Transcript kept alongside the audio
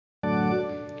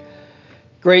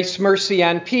Grace, mercy,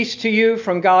 and peace to you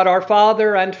from God our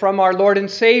Father and from our Lord and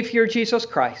Savior, Jesus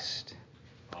Christ.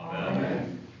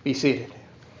 Amen. Be seated.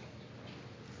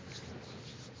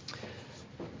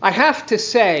 I have to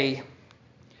say,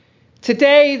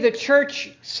 today the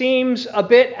church seems a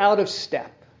bit out of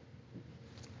step.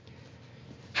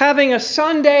 Having a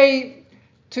Sunday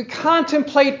to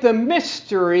contemplate the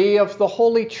mystery of the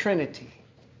Holy Trinity.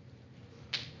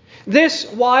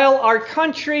 This while our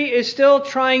country is still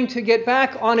trying to get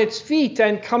back on its feet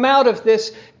and come out of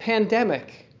this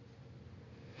pandemic.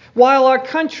 While our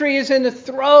country is in the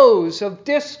throes of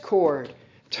discord,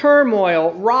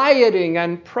 turmoil, rioting,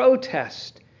 and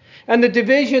protest, and the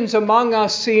divisions among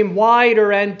us seem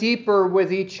wider and deeper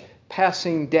with each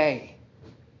passing day.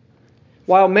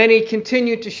 While many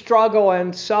continue to struggle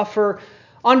and suffer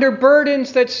under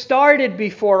burdens that started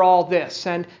before all this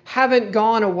and haven't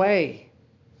gone away.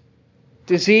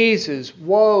 Diseases,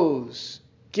 woes,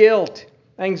 guilt,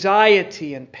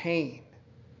 anxiety, and pain.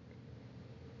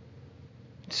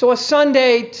 So a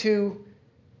Sunday to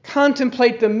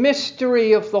contemplate the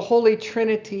mystery of the Holy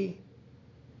Trinity,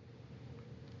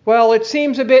 well, it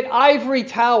seems a bit ivory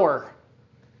tower,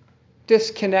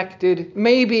 disconnected,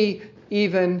 maybe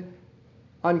even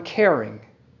uncaring.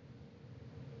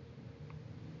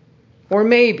 Or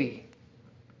maybe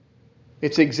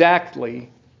it's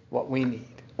exactly what we need.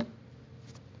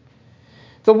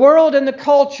 The world and the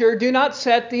culture do not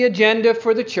set the agenda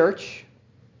for the church,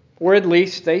 or at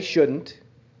least they shouldn't.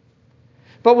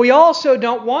 But we also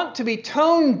don't want to be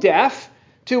tone deaf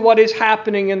to what is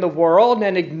happening in the world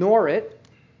and ignore it.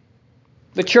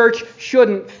 The church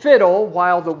shouldn't fiddle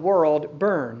while the world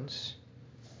burns.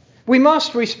 We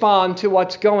must respond to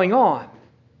what's going on,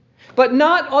 but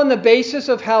not on the basis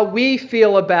of how we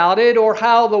feel about it or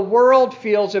how the world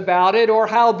feels about it or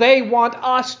how they want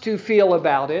us to feel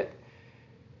about it.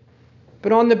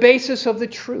 But on the basis of the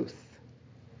truth,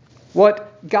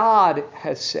 what God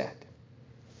has said.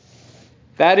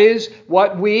 That is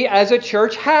what we as a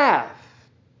church have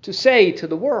to say to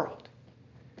the world.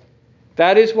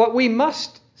 That is what we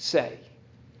must say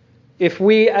if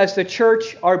we as the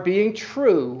church are being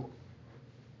true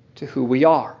to who we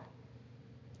are.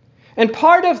 And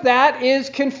part of that is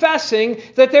confessing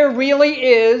that there really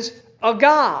is a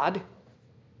God,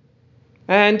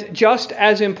 and just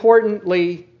as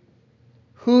importantly,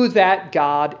 who that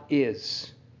God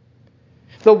is.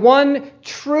 The one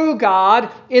true God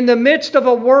in the midst of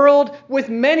a world with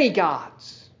many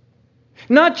gods.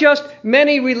 Not just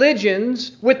many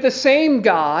religions with the same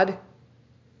God,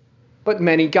 but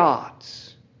many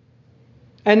gods.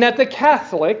 And that the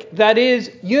Catholic, that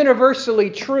is universally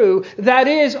true, that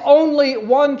is only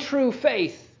one true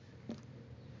faith,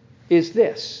 is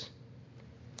this,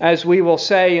 as we will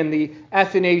say in the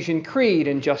Athanasian Creed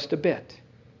in just a bit.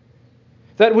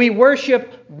 That we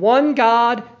worship one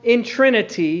God in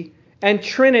Trinity and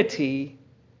Trinity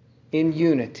in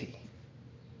unity.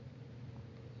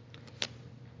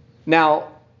 Now,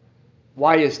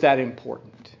 why is that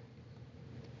important?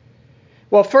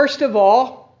 Well, first of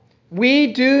all,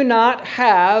 we do not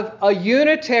have a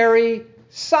unitary,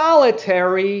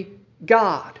 solitary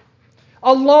God.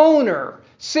 A loner,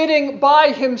 sitting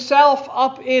by himself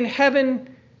up in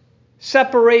heaven,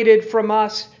 separated from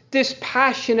us,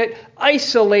 dispassionate,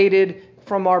 isolated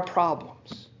from our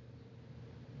problems.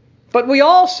 But we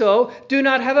also do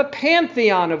not have a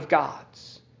pantheon of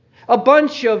gods, a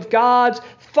bunch of gods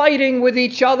fighting with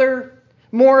each other,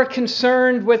 more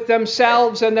concerned with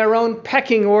themselves and their own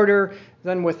pecking order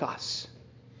than with us.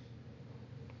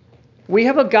 We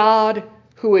have a God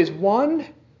who is one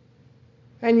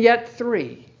and yet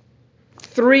three.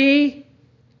 Three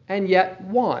and yet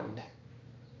one.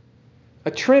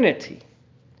 A Trinity.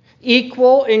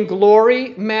 Equal in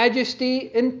glory,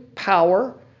 majesty, and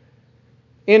power,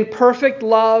 in perfect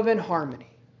love and harmony.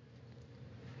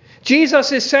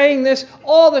 Jesus is saying this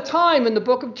all the time in the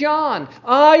book of John.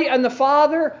 I and the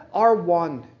Father are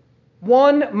one.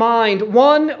 One mind,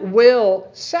 one will,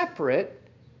 separate,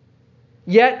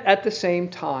 yet at the same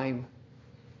time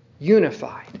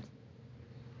unified.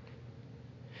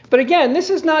 But again, this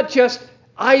is not just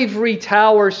ivory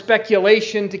tower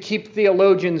speculation to keep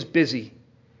theologians busy.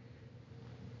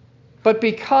 But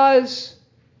because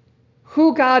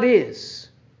who God is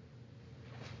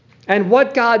and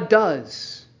what God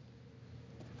does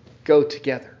go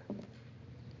together.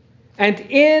 And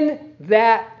in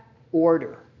that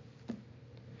order.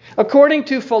 According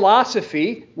to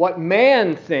philosophy, what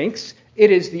man thinks, it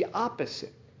is the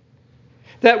opposite.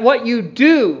 That what you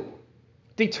do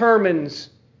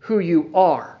determines who you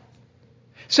are.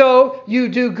 So you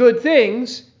do good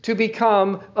things to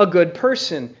become a good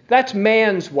person. That's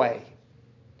man's way.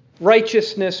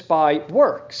 righteousness by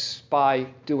works, by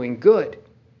doing good.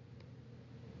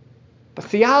 But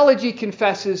theology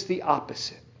confesses the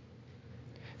opposite,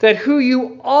 that who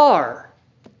you are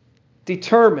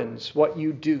determines what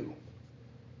you do.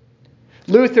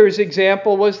 Luther's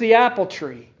example was the apple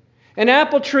tree. An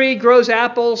apple tree grows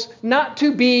apples not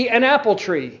to be an apple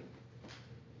tree,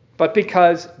 but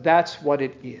because that's what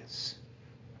it is.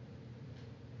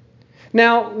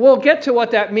 Now, we'll get to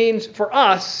what that means for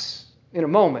us in a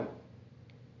moment.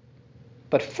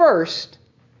 But first,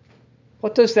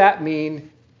 what does that mean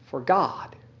for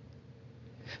God?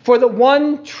 For the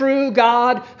one true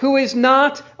God who is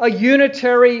not a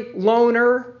unitary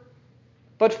loner,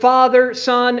 but Father,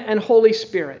 Son, and Holy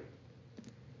Spirit.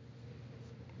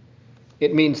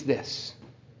 It means this,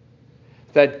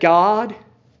 that God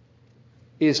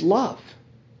is love.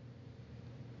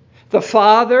 The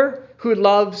Father who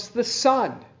loves the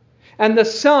Son, and the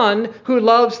Son who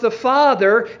loves the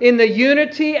Father in the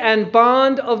unity and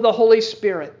bond of the Holy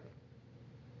Spirit.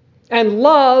 And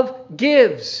love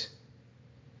gives.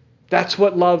 That's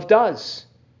what love does.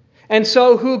 And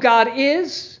so who God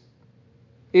is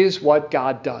what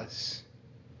God does.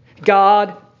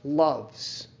 God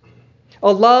loves.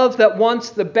 A love that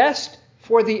wants the best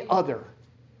for the other.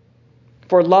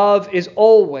 For love is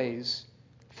always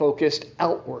focused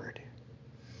outward.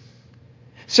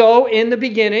 So in the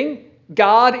beginning,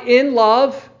 God in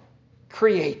love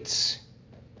creates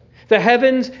the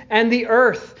heavens and the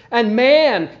earth, and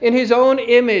man in his own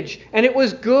image. And it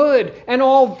was good, and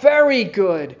all very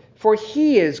good, for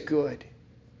he is good.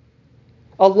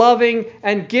 A loving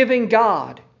and giving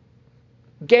God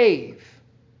gave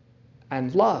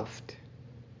and loved.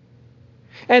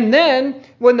 And then,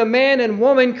 when the man and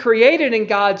woman created in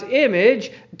God's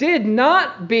image did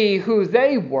not be who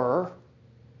they were,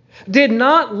 did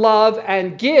not love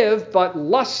and give, but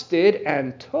lusted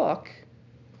and took,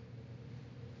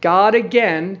 God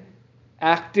again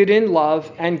acted in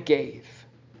love and gave.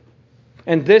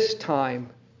 And this time,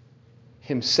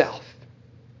 himself.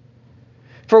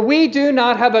 For we do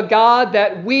not have a God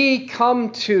that we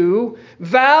come to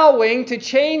vowing to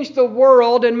change the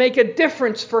world and make a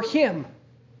difference for him.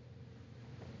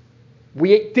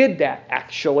 We did that,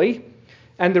 actually,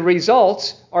 and the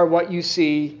results are what you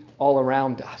see all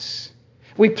around us.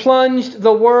 We plunged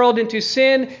the world into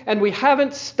sin, and we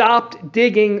haven't stopped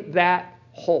digging that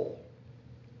hole.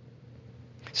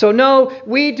 So no,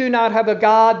 we do not have a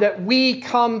God that we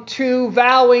come to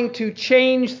vowing to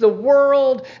change the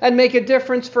world and make a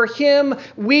difference for him.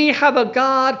 We have a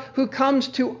God who comes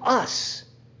to us,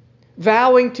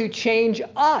 vowing to change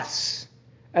us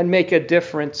and make a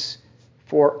difference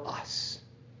for us.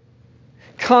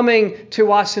 Coming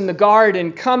to us in the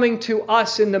garden, coming to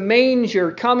us in the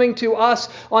manger, coming to us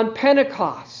on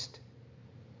Pentecost,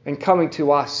 and coming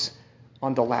to us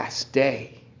on the last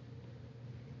day.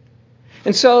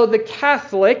 And so the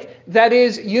Catholic, that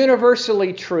is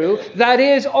universally true, that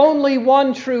is only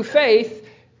one true faith,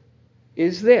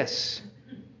 is this: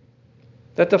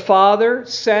 that the Father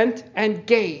sent and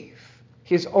gave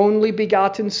his only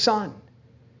begotten Son,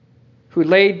 who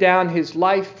laid down his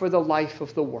life for the life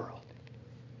of the world.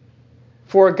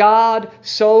 For God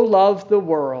so loved the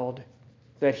world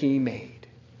that he made.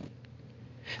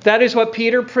 That is what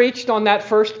Peter preached on that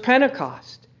first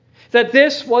Pentecost, that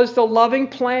this was the loving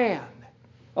plan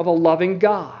of a loving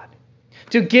God,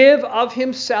 to give of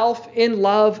himself in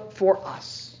love for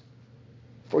us,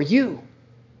 for you,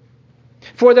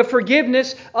 for the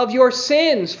forgiveness of your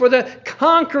sins, for the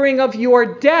conquering of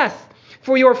your death,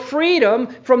 for your freedom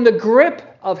from the grip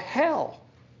of hell.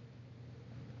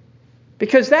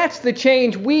 Because that's the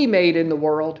change we made in the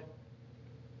world,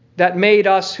 that made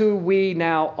us who we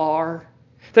now are,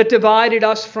 that divided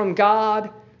us from God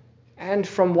and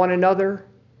from one another.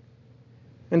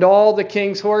 And all the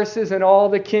king's horses and all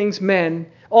the king's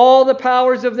men, all the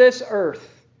powers of this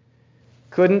earth,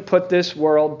 couldn't put this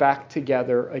world back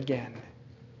together again.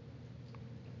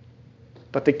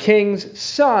 But the king's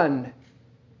Son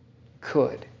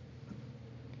could.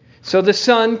 So the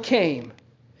Son came,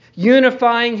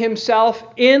 unifying himself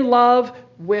in love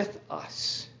with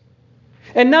us.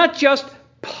 And not just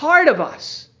part of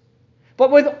us,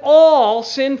 but with all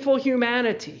sinful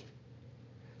humanity.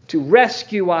 To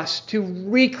rescue us, to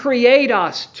recreate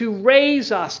us, to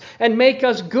raise us, and make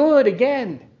us good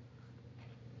again,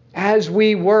 as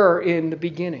we were in the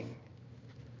beginning.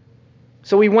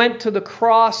 So he went to the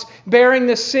cross, bearing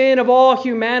the sin of all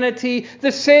humanity,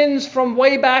 the sins from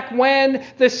way back when,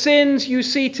 the sins you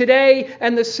see today,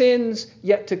 and the sins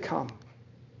yet to come.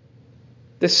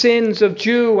 The sins of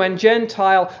Jew and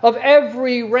Gentile, of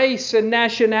every race and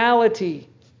nationality.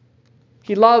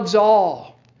 He loves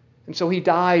all. And so he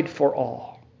died for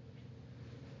all,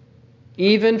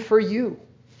 even for you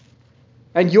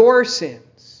and your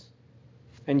sins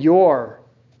and your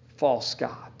false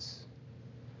gods.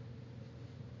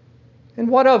 And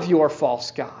what of your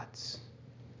false gods?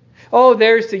 Oh,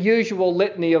 there's the usual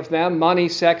litany of them: money,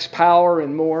 sex, power,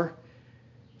 and more.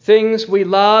 Things we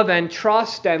love and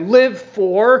trust and live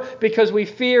for because we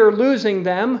fear losing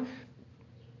them.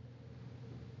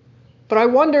 But I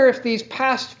wonder if these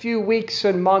past few weeks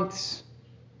and months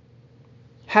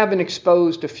haven't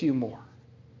exposed a few more.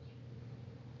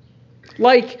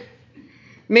 Like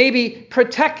maybe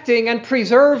protecting and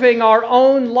preserving our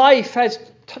own life has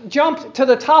jumped to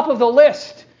the top of the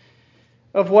list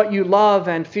of what you love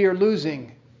and fear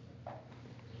losing.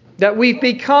 That we've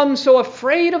become so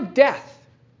afraid of death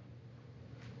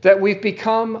that we've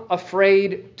become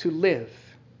afraid to live.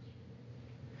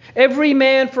 Every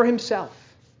man for himself,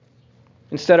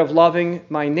 instead of loving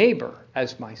my neighbor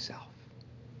as myself.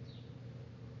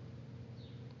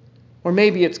 Or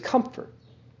maybe it's comfort,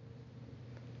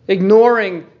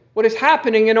 ignoring what is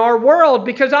happening in our world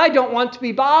because I don't want to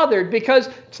be bothered, because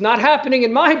it's not happening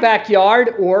in my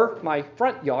backyard or my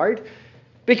front yard,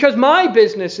 because my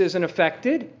business isn't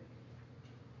affected.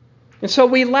 And so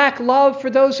we lack love for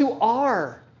those who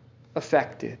are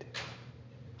affected,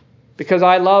 because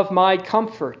I love my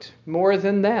comfort more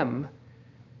than them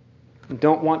and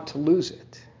don't want to lose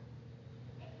it.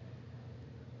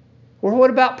 Or what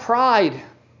about pride?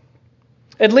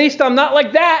 At least I'm not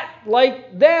like that,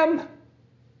 like them.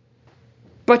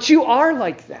 But you are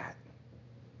like that.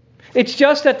 It's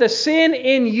just that the sin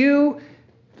in you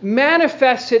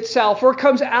manifests itself or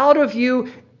comes out of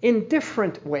you in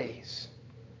different ways.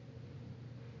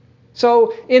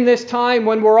 So in this time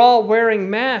when we're all wearing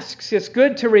masks, it's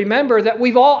good to remember that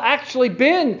we've all actually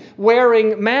been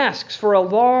wearing masks for a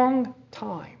long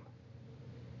time,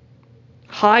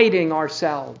 hiding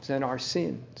ourselves and our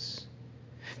sins,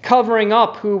 covering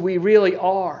up who we really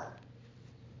are,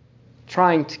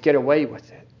 trying to get away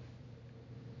with it.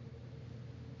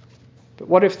 But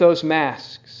what if those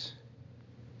masks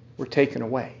were taken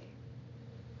away?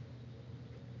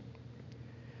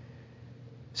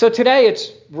 So today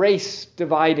it's race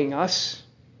dividing us,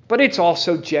 but it's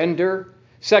also gender,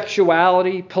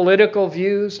 sexuality, political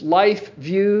views, life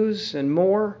views, and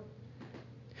more.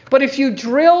 But if you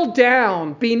drill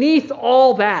down beneath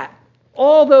all that,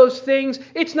 all those things,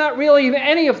 it's not really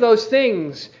any of those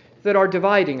things that are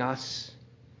dividing us,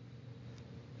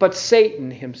 but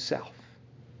Satan himself.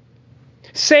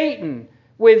 Satan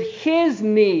with his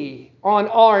knee on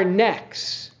our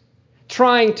necks,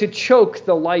 trying to choke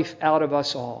the life out of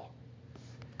us all.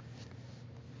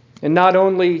 And not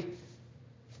only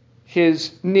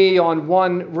his knee on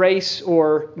one race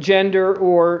or gender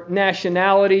or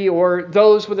nationality or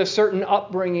those with a certain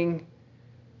upbringing,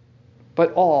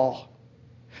 but all.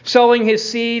 Sowing his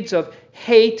seeds of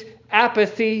hate,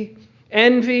 apathy,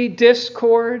 envy,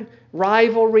 discord,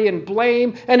 rivalry, and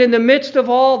blame. And in the midst of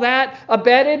all that,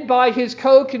 abetted by his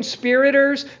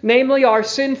co-conspirators, namely our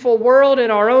sinful world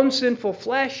and our own sinful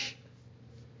flesh.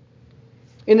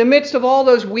 In the midst of all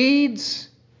those weeds,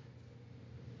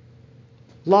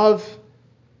 love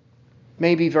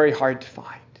may be very hard to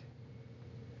find.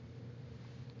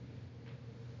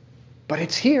 But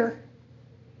it's here.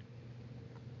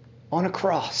 On a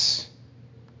cross.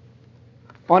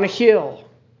 On a hill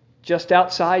just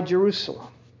outside Jerusalem.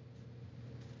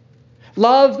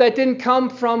 Love that didn't come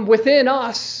from within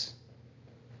us,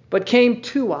 but came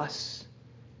to us.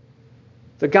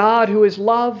 The God who is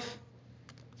love,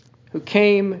 who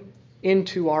came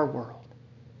into our world.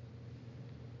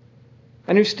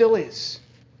 And who still is.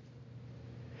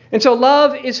 And so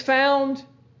love is found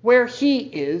where he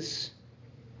is,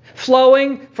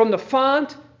 flowing from the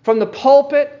font, from the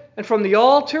pulpit, and from the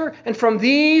altar, and from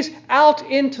these out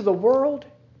into the world.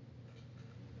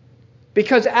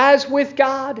 Because as with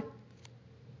God,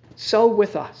 so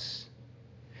with us.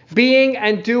 Being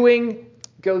and doing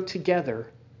go together.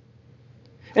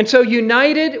 And so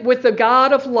united with the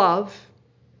God of love,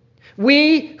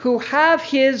 we who have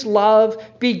his love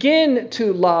begin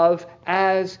to love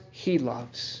as he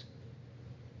loves.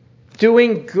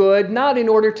 Doing good, not in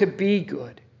order to be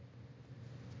good,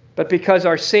 but because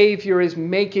our Savior is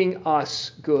making us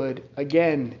good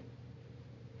again.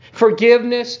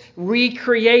 Forgiveness,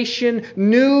 recreation,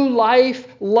 new life,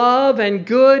 love, and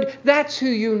good, that's who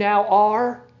you now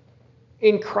are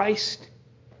in Christ.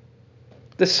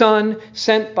 The Son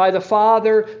sent by the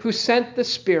Father, who sent the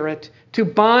Spirit to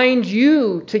bind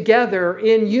you together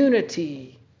in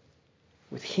unity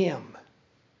with him.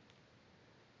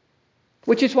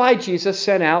 Which is why Jesus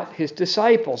sent out his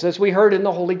disciples, as we heard in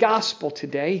the Holy Gospel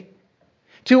today,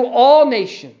 to all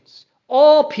nations,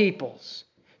 all peoples,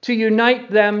 to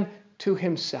unite them to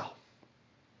himself.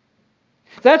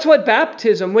 That's what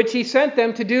baptism, which he sent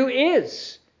them to do,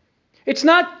 is. It's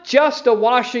not just a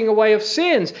washing away of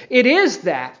sins. It is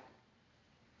that,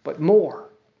 but more.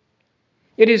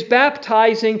 It is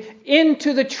baptizing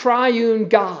into the triune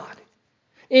God,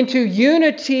 into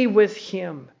unity with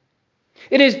him.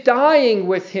 It is dying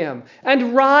with him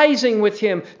and rising with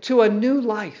him to a new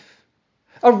life,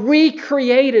 a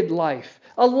recreated life,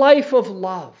 a life of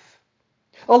love,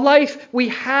 a life we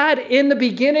had in the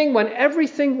beginning when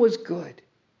everything was good,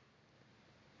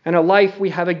 and a life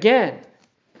we have again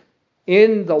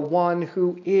in the one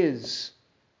who is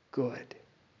good.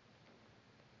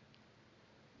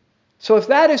 So if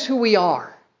that is who we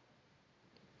are,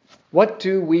 what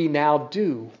do we now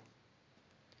do?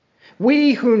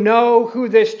 We who know who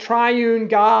this triune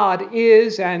God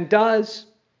is and does,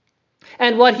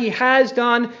 and what he has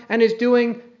done and is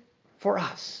doing for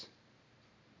us.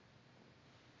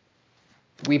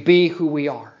 We be who we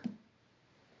are,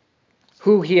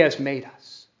 who he has made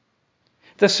us.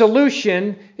 The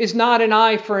solution is not an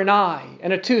eye for an eye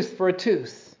and a tooth for a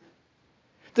tooth.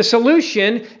 The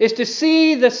solution is to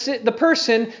see the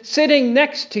person sitting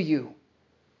next to you,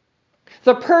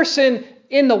 the person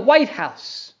in the White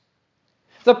House,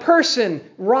 the person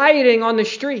rioting on the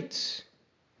streets,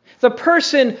 the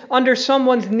person under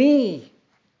someone's knee,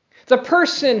 the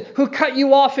person who cut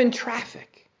you off in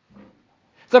traffic,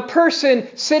 the person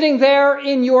sitting there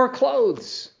in your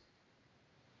clothes.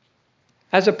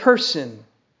 As a person,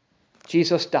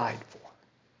 Jesus died for.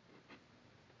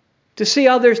 To see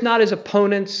others not as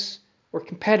opponents or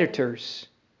competitors,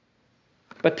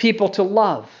 but people to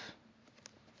love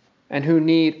and who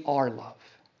need our love.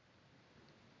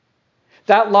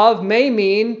 That love may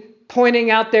mean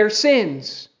pointing out their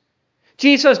sins.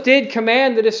 Jesus did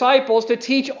command the disciples to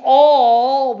teach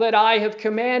all that I have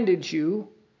commanded you.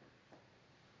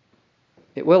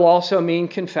 It will also mean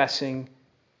confessing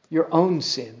your own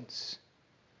sins.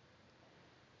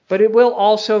 But it will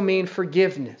also mean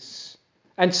forgiveness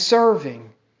and serving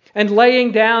and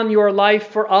laying down your life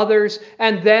for others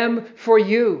and them for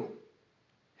you.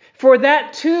 For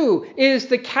that too is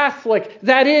the Catholic,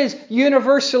 that is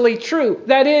universally true,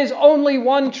 that is only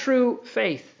one true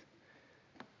faith.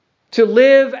 To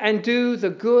live and do the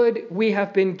good we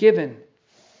have been given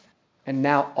and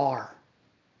now are.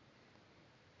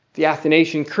 The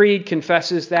Athanasian Creed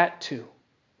confesses that too.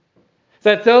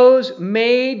 That those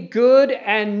made good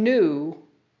and new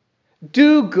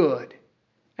do good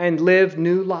and live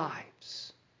new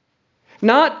lives.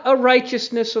 Not a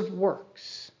righteousness of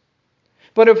works,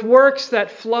 but of works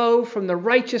that flow from the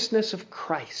righteousness of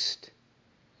Christ,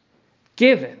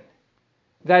 given,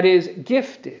 that is,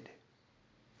 gifted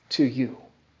to you.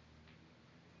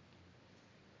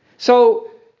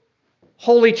 So,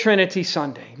 Holy Trinity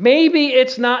Sunday. Maybe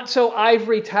it's not so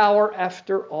ivory tower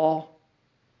after all.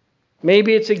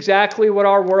 Maybe it's exactly what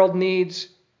our world needs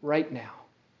right now.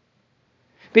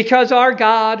 Because our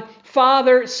God,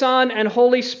 Father, Son, and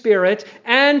Holy Spirit,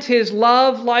 and his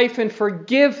love, life, and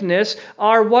forgiveness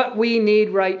are what we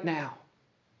need right now.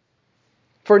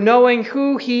 For knowing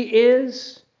who he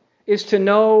is to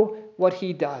know what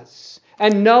he does.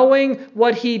 And knowing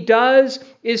what he does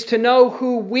is to know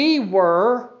who we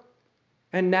were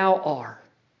and now are.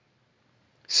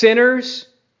 Sinners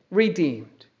redeemed.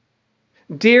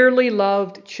 Dearly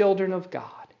loved children of God.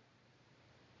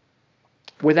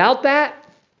 Without that,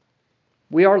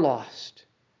 we are lost.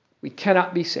 We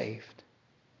cannot be saved.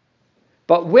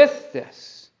 But with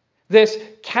this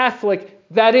Catholic,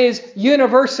 that is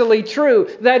universally true,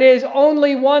 that is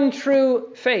only one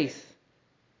true faith,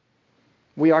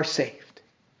 we are saved.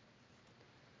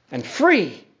 And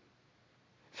free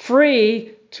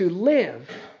to live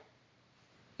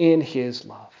in his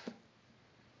love.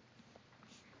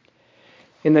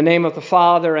 In the name of the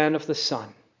Father, and of the Son,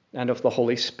 and of the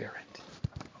Holy Spirit.